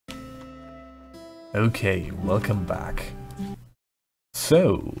Okay, welcome back.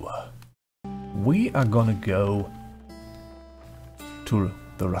 So, we are gonna go to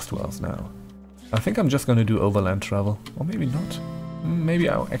the Rust Wells now. I think I'm just gonna do overland travel, or maybe not. Maybe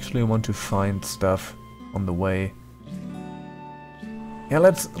I actually want to find stuff on the way. Yeah,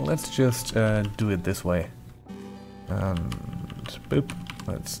 let's just do it this way. And boop,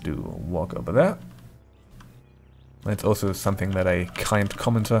 let's do a walk over there. That's also something that I can't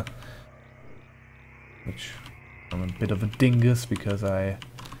commenter, which I'm a bit of a dingus because I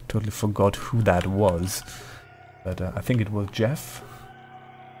totally forgot who that was. But I think it was Jeff.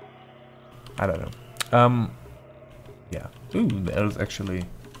 I don't know. Yeah. Ooh, there's actually...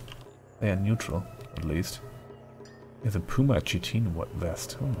 they are neutral, at least. There's a Puma Chitin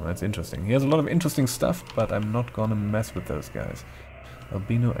vest. Oh, that's interesting. He has a lot of interesting stuff, but I'm not gonna mess with those guys.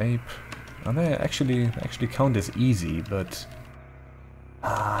 Albino ape. And they actually count as easy, but...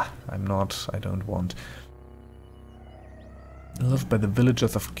 I don't want. Loved by the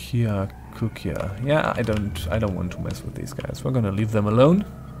villagers of Kukia. Yeah, I don't want to mess with these guys. We're gonna leave them alone.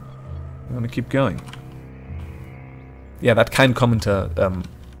 We're gonna keep going. Yeah, that kind commenter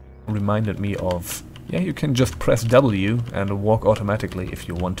reminded me of, yeah, you can just press W and walk automatically if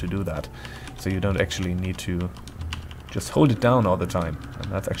you want to do that. So you don't actually need to just hold it down all the time.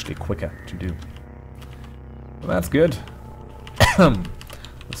 And that's actually quicker to do. Well, that's good.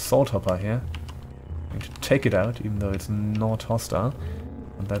 The salt hopper here. I'm going to take it out, even though it's not hostile.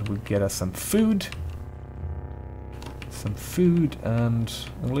 And that will get us some food. Some food and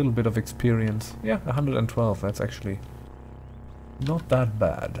a little bit of experience. Yeah, 112, that's actually not that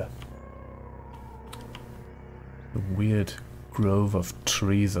bad. The weird grove of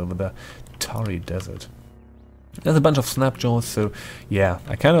trees over the Tari Desert. There's a bunch of snapjaws, so yeah,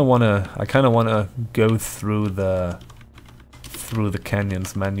 I kind of wanna go through the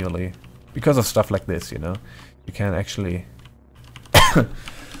canyons manually because of stuff like this, you know. You can actually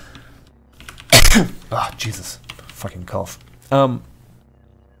ah, Jesus, fucking cough.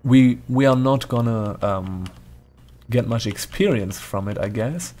 We are not gonna get much experience from it, I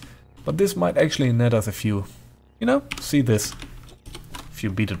guess, but this might actually net us a few, you know, see this, a few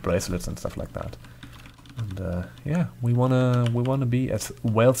beaded bracelets and stuff like that. And yeah, we wanna be as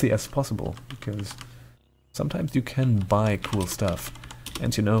wealthy as possible, because sometimes you can buy cool stuff.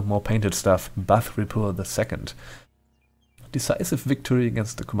 And you know, more painted stuff. Bath Ripur II. Decisive victory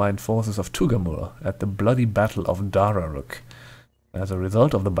against the combined forces of Tugamur at the bloody Battle of Dararuk. As a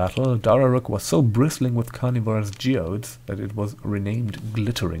result of the battle, Dararuk was so bristling with carnivorous geodes that it was renamed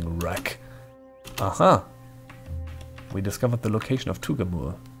Glittering Wreck. Aha! We discovered the location of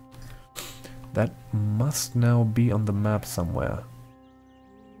Tugamur. That must now be on the map somewhere.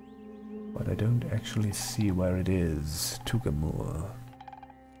 But I don't actually see where it is. Tugamur.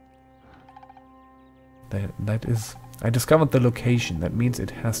 That is... I discovered the location. That means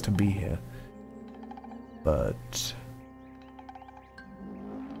it has to be here. But...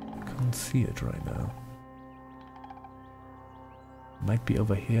 I can't see it right now. Might be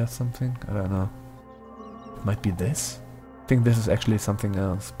over here something? I don't know. It might be this? I think this is actually something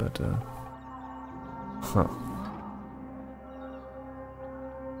else, but... Huh.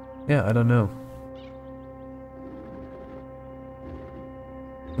 Yeah, I don't know.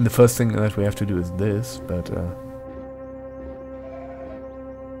 And the first thing that we have to do is this, but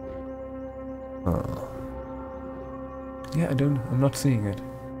yeah, I'm not seeing it.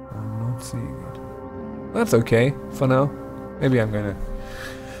 I'm not seeing it. That's okay for now. Maybe I'm gonna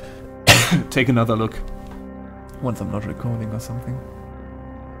take another look once I'm not recording or something.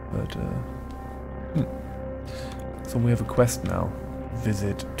 But so we have a quest now.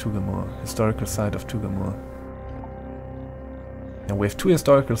 Visit Tugamur, historical site of Tugamur. Now we have two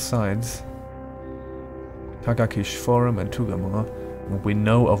historical sites, Tagakish Forum and Tugamur. And we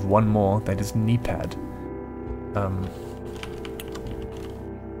know of one more, that is Nipad.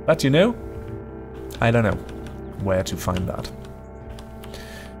 But you know, I don't know where to find that.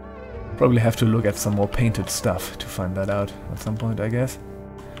 Probably have to look at some more painted stuff to find that out at some point, I guess.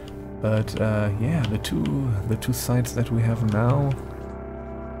 But yeah, the two sites that we have now,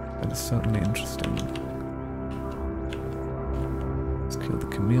 that is certainly interesting. Let's kill the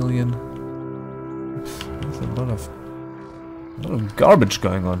chameleon. There's a lot of garbage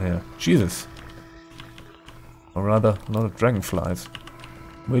going on here. Jesus. Or rather, a lot of dragonflies.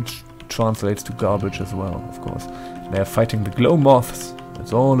 Which translates to garbage as well, of course. They are fighting the glow moths.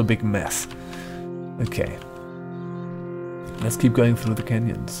 It's all a big mess. Okay. Let's keep going through the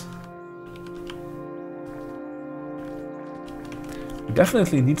canyons. We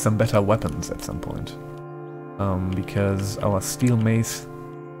definitely need some better weapons at some point. Because our steel mace,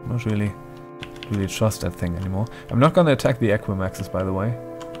 not really. really trust that thing anymore. I'm not gonna attack the Equimaxes, by the way.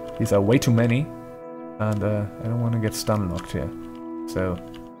 These are way too many, and I don't want to get stun locked here. So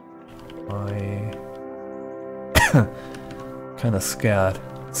I kind of scared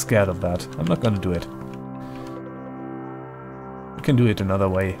of that. I'm not gonna do it. We can do it another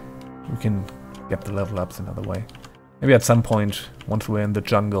way. We can get the level ups another way. Maybe at some point, once we're in the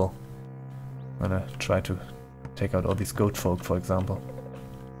jungle, I'm gonna try to take out all these goat folk, for example.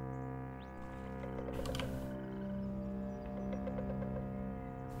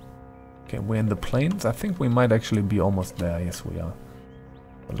 Okay, we're in the plains. I think we might actually be almost there. Yes, we are.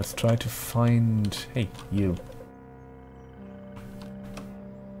 But let's try to find... Hey, you.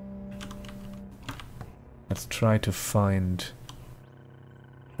 Let's try to find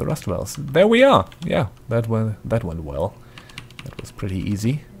the rust wells. There we are! Yeah, that went well. That was pretty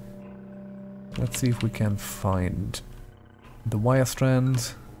easy. Let's see if we can find the wire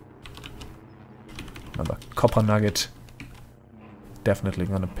strands. Another copper nugget. Definitely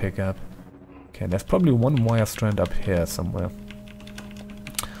gonna pick up. Okay, there's probably one wire strand up here somewhere.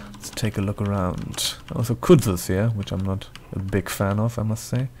 Let's take a look around. Also Qud's here, which I'm not a big fan of, I must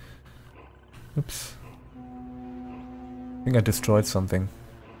say. Oops. I think I destroyed something.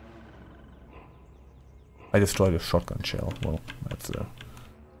 I destroyed a shotgun shell. Well, that's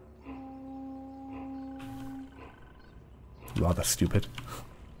rather stupid.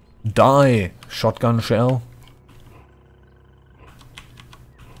 Die, shotgun shell.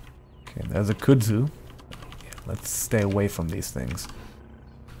 Okay, there's a kudzu. Yeah, let's stay away from these things.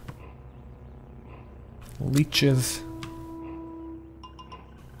 Leeches.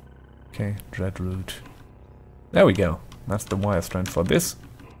 Okay, dreadroot. There we go. That's the wire strand for this.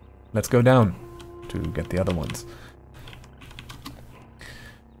 Let's go down to get the other ones.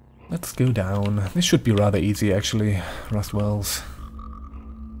 Let's go down. This should be rather easy, actually. Rust wells.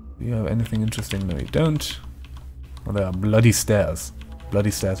 Do you have anything interesting? No, you don't. Oh, there are bloody stairs.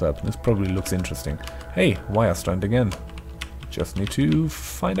 Bloody stairs up. This probably looks interesting. Hey, wire strand again. Just need to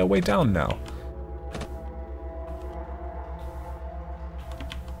find our way down now.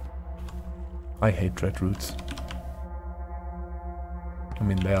 I hate dreadroots. I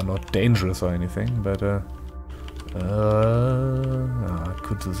mean, they are not dangerous or anything, but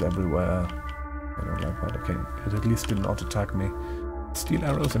Qud's everywhere. I don't like that. Okay, it at least did not attack me. Steel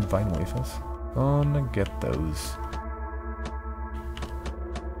arrows and vine wafers. Gonna get those.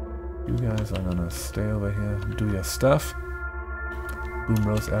 You guys are gonna stay over here, do your stuff. Boom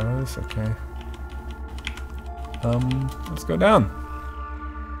rose arrows, okay. Let's go down.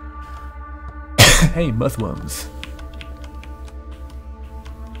 Hey, muthworms.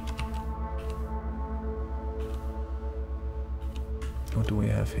 What do we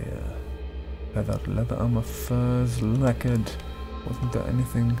have here? Feathered leather armor, furs, lacquered. Wasn't there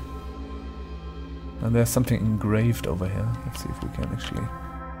anything? And there's something engraved over here. Let's see if we can actually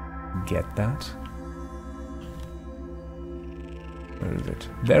get that. Where is it?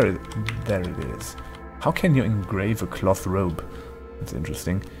 There it is. How can you engrave a cloth robe? That's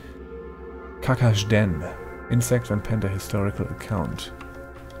interesting. Kakash Den. Insect and Penta historical account.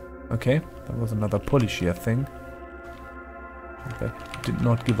 Okay, that was another polyshear thing. That did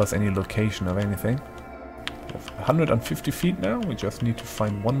not give us any location of anything. We have 150 feet now. We just need to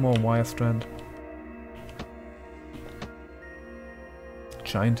find one more wire strand.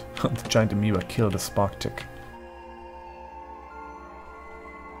 Giant. The giant amoeba killed a spark tick.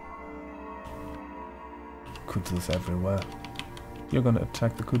 Qud's everywhere. You're gonna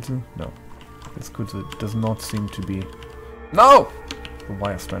attack the Qudzu? No. This Qudzu does not seem to be... No! The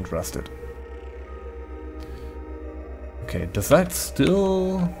wire strand rusted. Okay, does that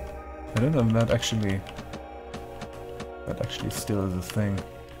still... I don't know if that actually... That actually still is a thing.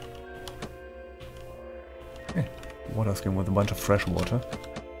 Hey, water skin with a bunch of fresh water.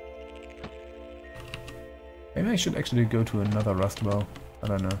 Maybe I should actually go to another rust well. I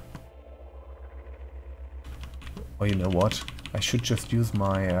don't know. Or you know what? I should just use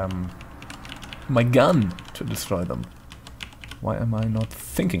my my gun to destroy them. Why am I not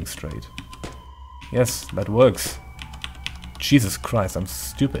thinking straight? Yes, that works. Jesus Christ, I'm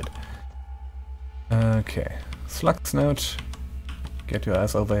stupid. Okay. Slug snout. Get your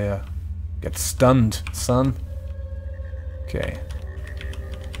ass over here. Get stunned, son. Okay.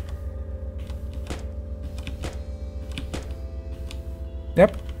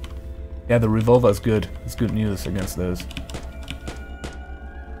 Yep. Yeah, the revolver is good. It's good news against those.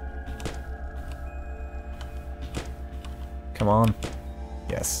 Come on.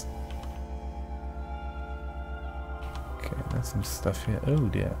 Yes. There's some stuff here. Oh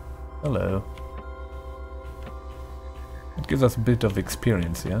dear. Hello. What gives us a bit of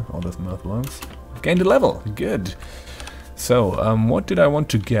experience here, all those earthworms. Gained a level, good. So, what did I want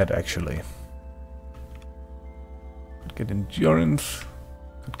to get actually? Could get endurance,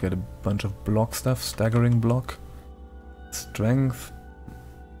 could get a bunch of block stuff, staggering block, strength,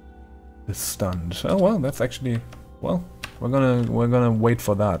 is stunned. Oh well, that's actually, well, we're gonna wait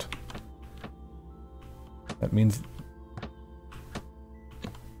for that. That means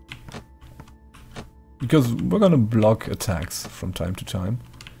because we're gonna block attacks from time to time,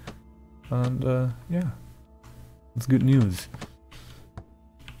 and yeah, it's good news.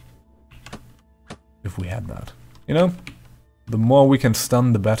 If we had that, you know, the more we can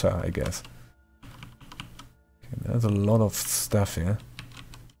stun, the better, I guess. Okay, there's a lot of stuff here.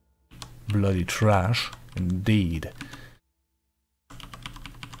 Bloody trash, indeed.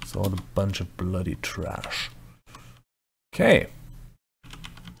 It's all a bunch of bloody trash. Okay.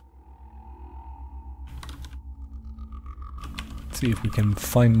 See if we can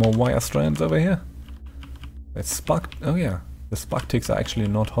find more wire strands over here. It's spark. Oh yeah, the spark ticks are actually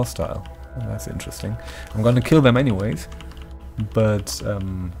not hostile. Oh, that's interesting. I'm gonna kill them anyways, but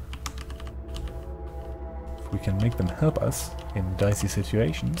if we can make them help us in dicey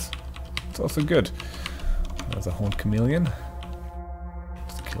situations, it's also good. There's a horned chameleon.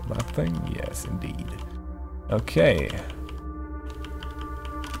 Let's kill that thing. Yes, indeed. Okay.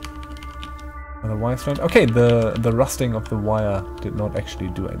 Another wire strand. Okay, the rusting of the wire did not actually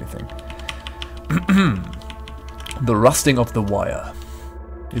do anything. The rusting of the wire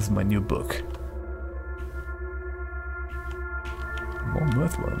is my new book. More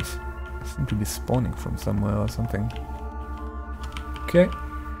earthworms seem to be spawning from somewhere or something. Okay,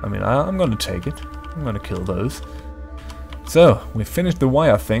 I mean I'm gonna take it. I'm gonna kill those. So we finished the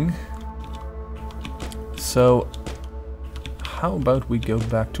wire thing. So how about we go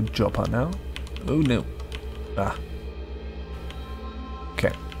back to Joppa now? Oh no. Ah.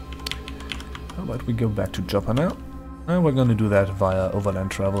 Okay. How about we go back to Joppa now? And we're gonna do that via overland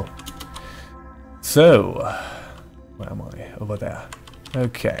travel. So, where am I? Over there.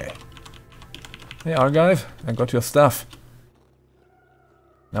 Okay. Hey Argive, I got your stuff.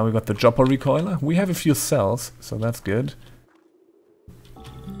 Now we got the Joppa recoiler. We have a few cells, so that's good.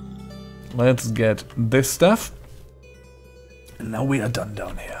 Let's get this stuff. And now we are done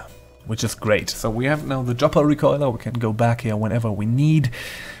down here, which is great. So we have now the Joppa recoiler. We can go back here whenever we need.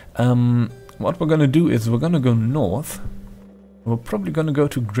 What we're gonna do is we're gonna go north. We're probably gonna go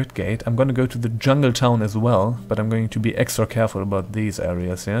to Gridgate. I'm gonna go to the jungle town as well, but I'm going to be extra careful about these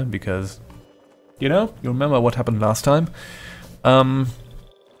areas here, because, you know, you remember what happened last time.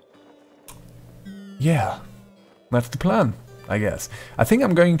 Yeah, that's the plan, I guess. I think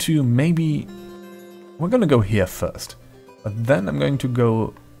I'm going to maybe... We're gonna go here first, but then I'm going to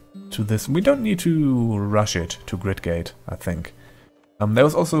go to this. We don't need to rush it to Gridgate, I think. There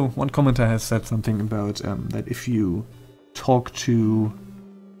was also one commenter has said something about that if you talk to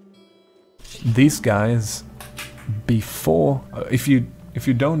these guys before, if you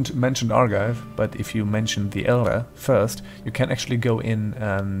don't mention Argive, but if you mention the Elder first, you can actually go in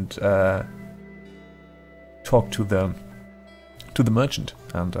and talk to the merchant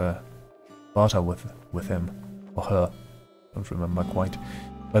and barter with him or her. I don't remember quite,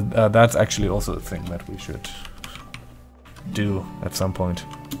 but that's actually also a thing that we should do at some point.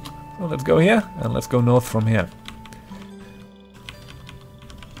 So let's go here and let's go north from here.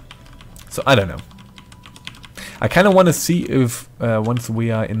 So I don't know. I kind of want to see if once we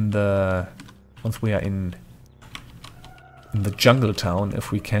are in the jungle town,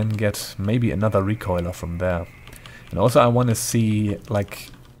 if we can get maybe another recoiler from there. And also I want to see, like,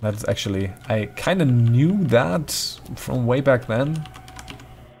 that's actually, I kind of knew that from way back then,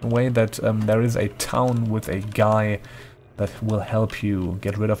 the way that there is a town with a guy that will help you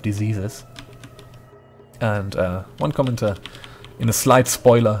get rid of diseases. And one commenter, in a slight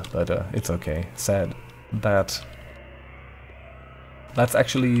spoiler, but it's okay, said that that's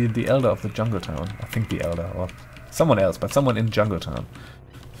actually the Elder of the Jungle Town. I think the Elder, or someone else, but someone in Jungle Town.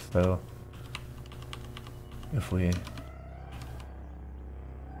 So, if we...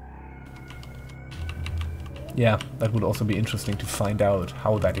 Yeah, that would also be interesting to find out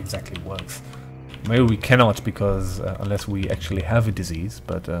how that exactly works. Maybe we cannot, because unless we actually have a disease,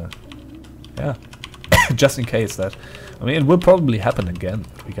 but yeah, just in case that... I mean, it will probably happen again,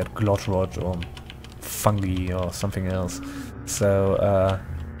 that we get Glot-rot or fungi or something else. So,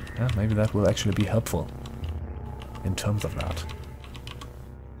 yeah, maybe that will actually be helpful in terms of that.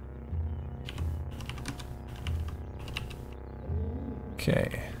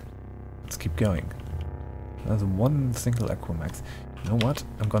 Okay, let's keep going. There's one single Aquamax. You know what?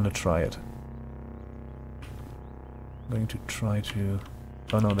 I'm gonna try it. going to try to...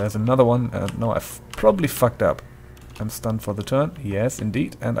 Oh no, there's another one. No, I've probably fucked up. I'm stunned for the turn. Yes,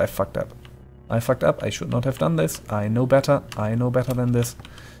 indeed. And I fucked up. I fucked up. I should not have done this. I know better. I know better than this.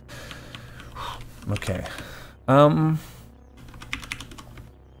 Okay.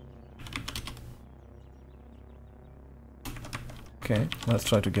 Okay, let's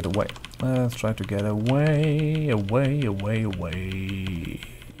try to get away. Let's try to get away, away, away, away.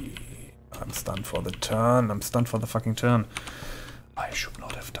 I'm stunned for the turn. I'm stunned for the fucking turn. I should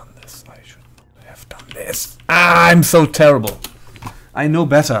not have done this. I should not have done this. Ah, I'm so terrible. I know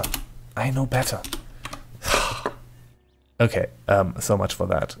better. I know better. Okay, so much for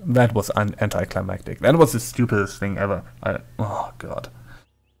that. That was anticlimactic. That was the stupidest thing ever. Oh god.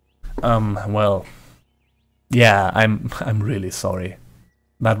 Well, yeah, I'm really sorry.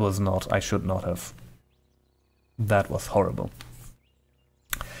 That was not. I should not have. That was horrible.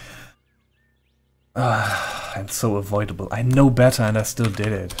 I'm so avoidable. I know better and I still did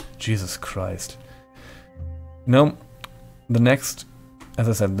it. Jesus Christ. No, the next, as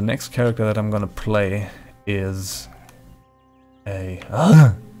I said, the next character that I'm gonna play is a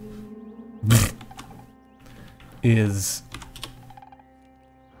is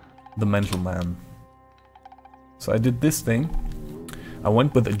the mental man. So I did this thing. I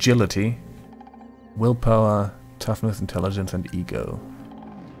went with agility, willpower, toughness, intelligence, and ego.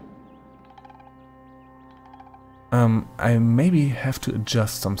 I maybe have to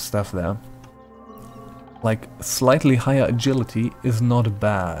adjust some stuff there. Like, slightly higher agility is not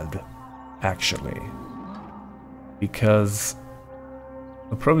bad, actually. Because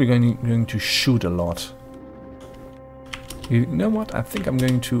we're probably going to shoot a lot. You know what? I think I'm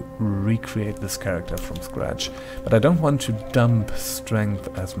going to recreate this character from scratch. But I don't want to dump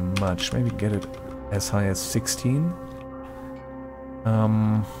strength as much. Maybe get it as high as 16.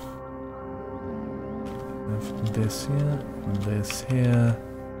 This here, this here.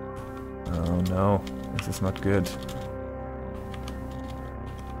 Oh no, this is not good.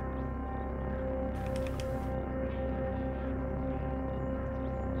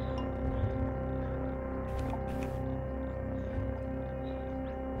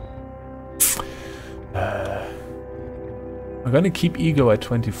 I'm gonna keep ego at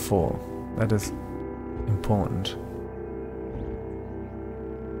 24. That is important.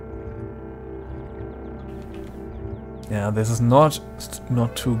 Yeah, this is not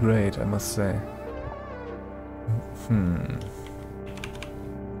too great, I must say.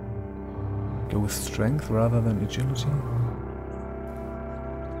 Go with strength rather than agility.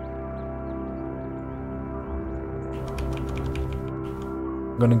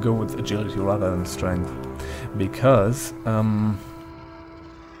 I'm gonna go with agility rather than strength because I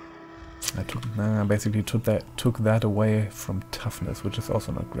basically took that away from toughness, which is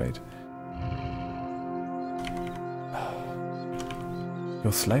also not great. Go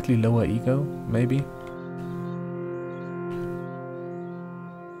slightly lower ego, maybe?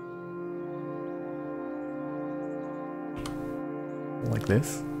 Like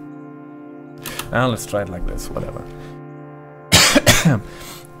this? Let's try it like this, whatever.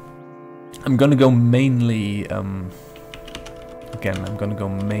 I'm gonna go mainly, again, I'm gonna go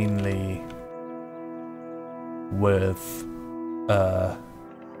mainly with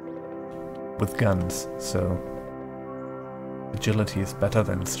guns, so agility is better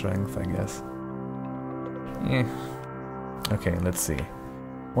than strength, I guess. Yeah. Okay, let's see.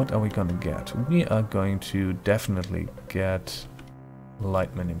 What are we gonna get? We are going to definitely get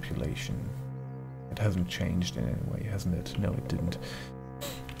light manipulation. It hasn't changed in any way, hasn't it? No, it didn't.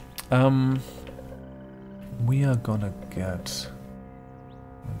 We are gonna get...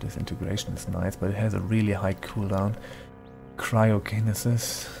 Well, disintegration is nice, but it has a really high cooldown.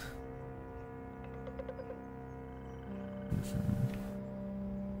 Cryokinesis.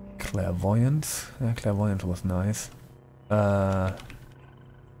 Clairvoyance. Yeah, clairvoyance was nice. Temporal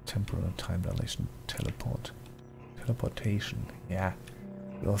time dilation. Teleportation. Yeah,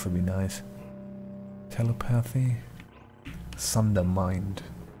 would also be nice. Telepathy. Sunder mind.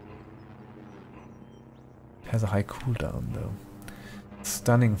 Has a high cooldown though.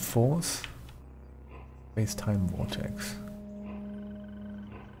 Stunning force. Space-time vortex.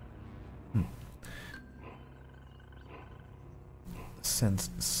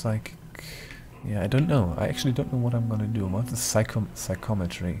 Sensed psychic. Yeah, I don't know. I actually don't know what I'm gonna do. What's the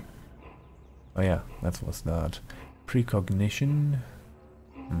psychometry? Oh yeah, that was that. Precognition.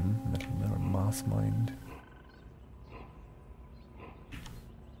 Metal mirror, mass mind.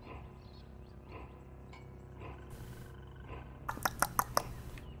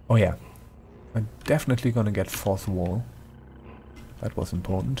 Oh yeah, I'm definitely gonna get fourth wall. That was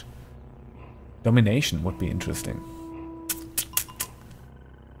important. Domination would be interesting.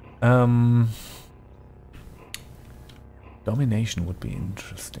 Domination would be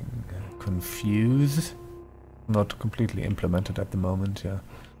interesting. Confuse. Not completely implemented at the moment, yeah.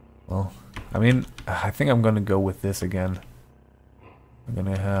 Well, I mean, I think I'm gonna go with this again. I'm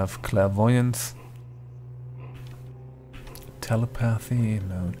gonna have clairvoyance. Telepathy,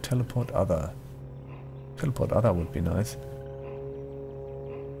 no, teleport other. Teleport other would be nice.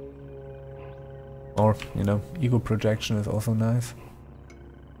 Or, you know, ego projection is also nice.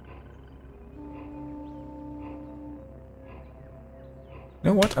 You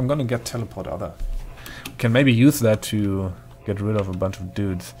know what? I'm gonna get teleport other. Can maybe use that to get rid of a bunch of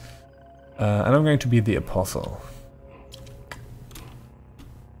dudes. And I'm going to be the apostle.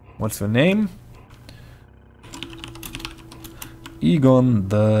 What's your name? Egon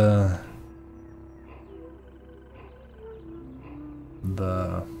the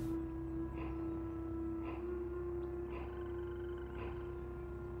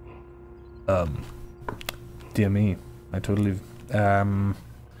dear me, I totally I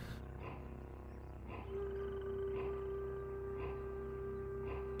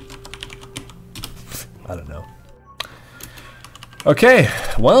don't know. Okay,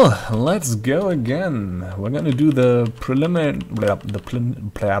 well, let's go again. We're gonna do the preliminary.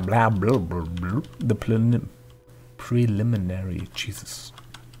 Jesus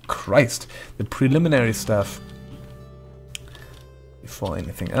Christ, the preliminary stuff before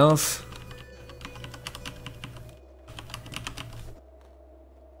anything else.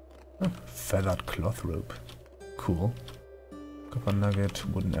 Oh, feathered cloth rope, cool. Copper nugget,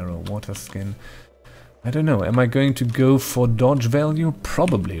 wooden arrow, water skin. I don't know, am I going to go for dodge value?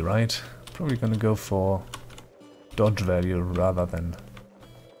 Probably, right? Probably gonna go for dodge value rather than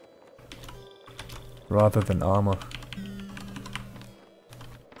armor.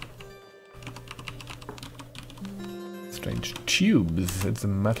 Strange tubes, it's a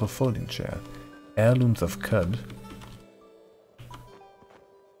metal folding chair. Heirlooms of Qud.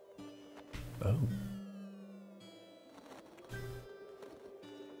 Oh.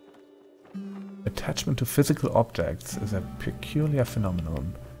 Attachment to physical objects is a peculiar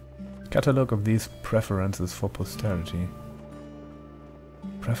phenomenon. Catalogue of these preferences for posterity.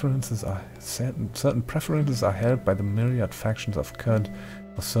 Preferences are certain preferences are held by the myriad factions of Qud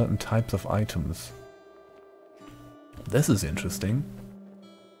for certain types of items. This is interesting.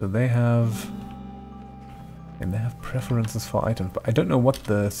 So they have preferences for items, but I don't know what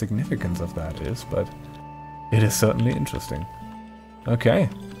the significance of that is, but it is certainly interesting. Okay.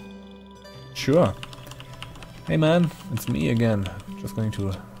 Sure. Hey man, it's me again. Just going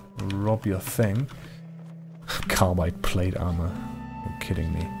to rob your thing. Carbide plate armor. You're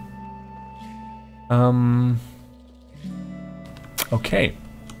kidding me. Okay.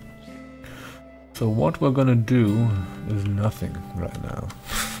 So what we're gonna do is nothing right now.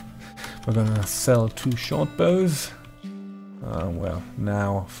 We're gonna sell 2 short bows. Well,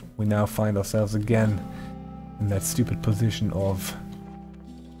 we now find ourselves again in that stupid position of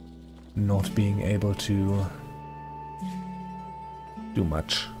not being able to do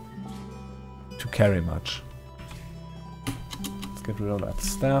much, to carry much. Let's get rid of that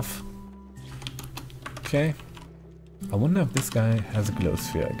staff. Okay. I wonder if this guy has a glow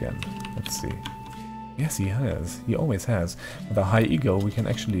sphere again. Let's see. Yes, he has. He always has. With a high ego, we can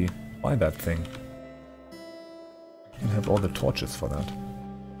actually buy that thing. And have all the torches for that.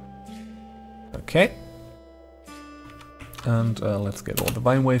 Okay. And let's get all the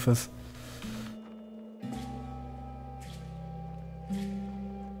vine wafers.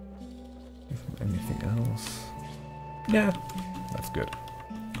 Anything else? Yeah, that's good.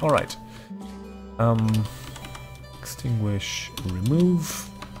 Alright. Extinguish, remove.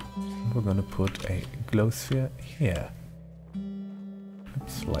 We're gonna put a glow sphere here.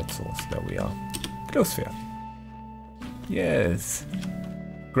 Oops, light source, there we are. Glow sphere. Yes.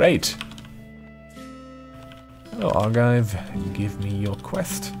 Great. Hello, Argive. Give me your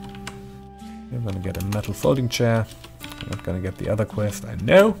quest. You're gonna get a metal folding chair. You're not gonna get the other quest, I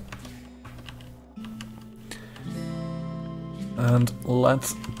know. And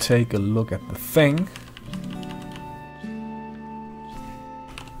let's take a look at the thing.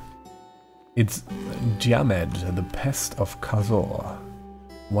 It's Jamed, the Pest of Khazor.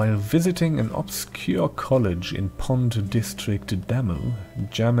 While visiting an obscure college in Pond District, Damu,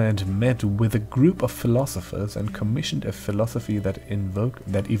 Jamed met with a group of philosophers and commissioned a philosophy that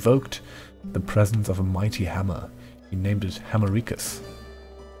evoked the presence of a mighty hammer. He named it Hammericus.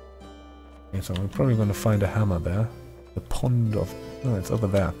 Okay, so we're probably going to find a hammer there. The pond of... Oh, it's over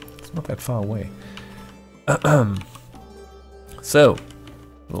there. It's not that far away. So,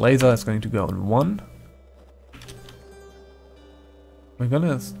 laser is going to go on 1. We're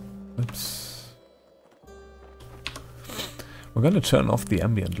gonna Oops. We're gonna turn off the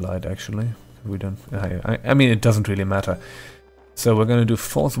ambient light, actually. We don't... I mean, it doesn't really matter. So we're gonna do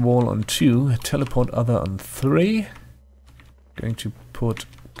fourth wall on 2, teleport other on 3. Going to put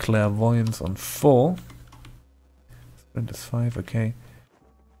clairvoyance on 4. Sprint is 5, okay.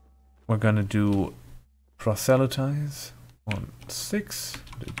 We're gonna do proselytize on 6.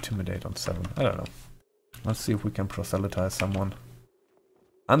 Intimidate on 7. I don't know. Let's see if we can proselytize someone.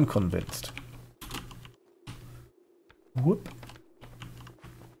 Unconvinced. Whoop.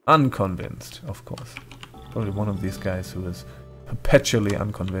 Unconvinced, of course. Probably one of these guys who is perpetually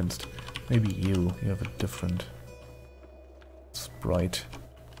unconvinced. Maybe you. You have a different sprite.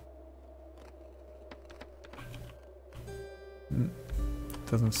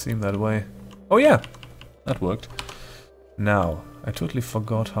 Doesn't seem that way. Oh yeah! That worked. Now, I totally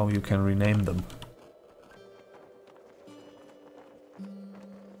forgot how you can rename them.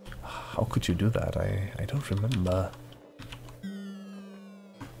 How could you do that? I don't remember.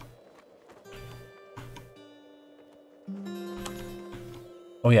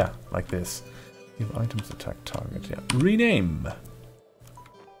 Oh yeah, like this. Give items attack target, yeah. Rename!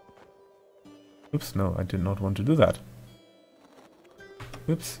 Oops, no, I did not want to do that.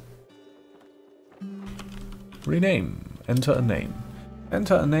 Oops. Rename. Enter a name.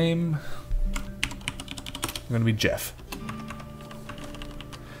 Enter a name. I'm gonna be Jeff.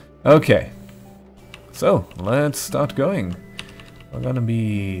 Okay. So, let's start going. We're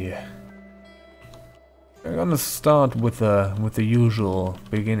gonna start with the usual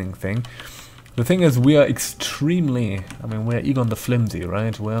beginning thing. The thing is, we are extremely... I mean, we're Egon the Flimsy,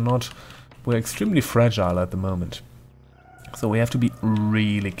 right? We're extremely fragile at the moment. So we have to be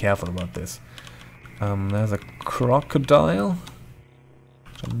really careful about this. There's a crocodile,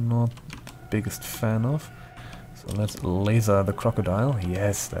 which I'm not the biggest fan of. So let's laser the crocodile.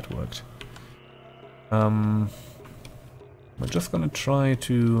 Yes, that worked. We're just gonna try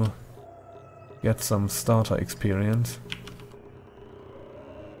to get some starter experience.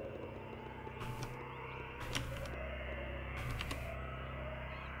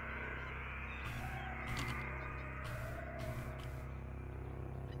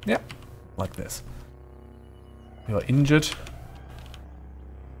 Yeah, like this. You're injured.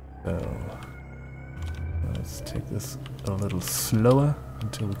 So let's take this a little slower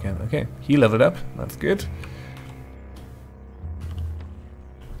until we can... Okay, he leveled up. That's good.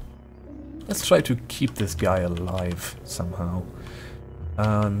 Let's try to keep this guy alive somehow.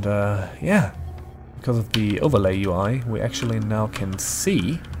 And yeah, because of the overlay UI, we actually now can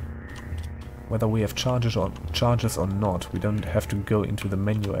see whether we have charges or not. We don't have to go into the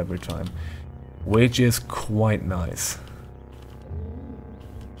menu every time, which is quite nice.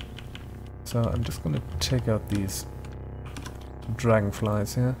 So I'm just gonna take out these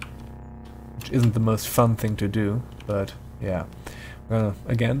dragonflies here, which isn't the most fun thing to do, but yeah. We're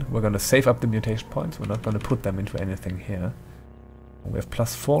gonna save up the mutation points. We're not gonna put them into anything here. We have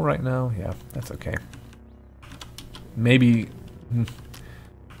 +4 right now. Yeah, that's okay. Maybe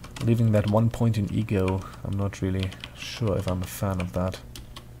leaving that 1 point in ego. I'm not really sure if I'm a fan of that.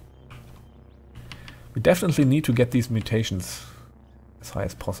 We definitely need to get these mutations as high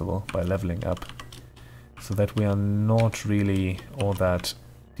as possible by leveling up, so that we are not really all that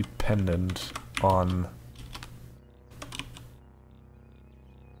dependent on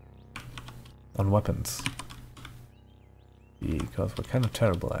weapons, because we're kind of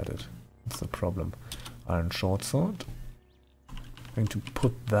terrible at it. That's the problem. Iron short sword. Going to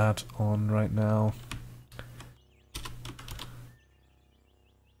put that on right now.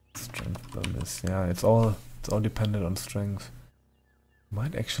 Strength bonus. Yeah, it's all dependent on strength.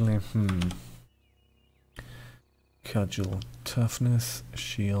 Might actually cudgel, toughness,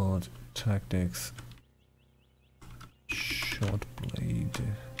 shield, tactics, short blade.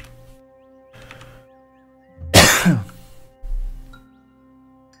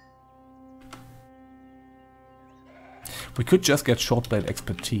 We could just get short blade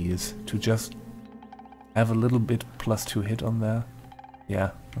expertise to just have a little bit +2 hit on there.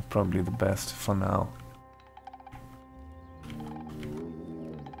 Yeah, that's probably the best for now.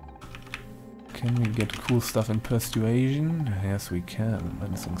 Can we get cool stuff in persuasion? Yes, we can.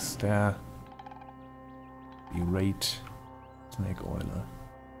 Menacing stare, berate, snake oiler.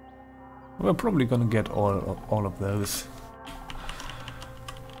 We're probably gonna get all of those.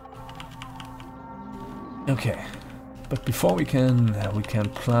 Okay, but before we can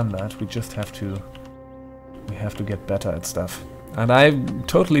plan that, we just have to get better at stuff. And I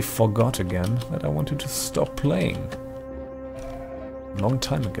totally forgot again that I wanted to stop playing. A long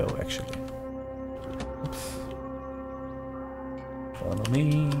time ago, actually. Oops. Follow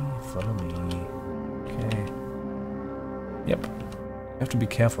me, follow me. Okay. Yep. Have to be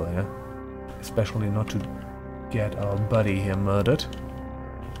careful here. Especially not to get our buddy here murdered.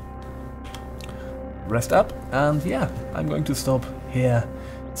 Rest up, and yeah, I'm going to stop here.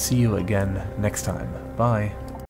 See you again next time. Bye.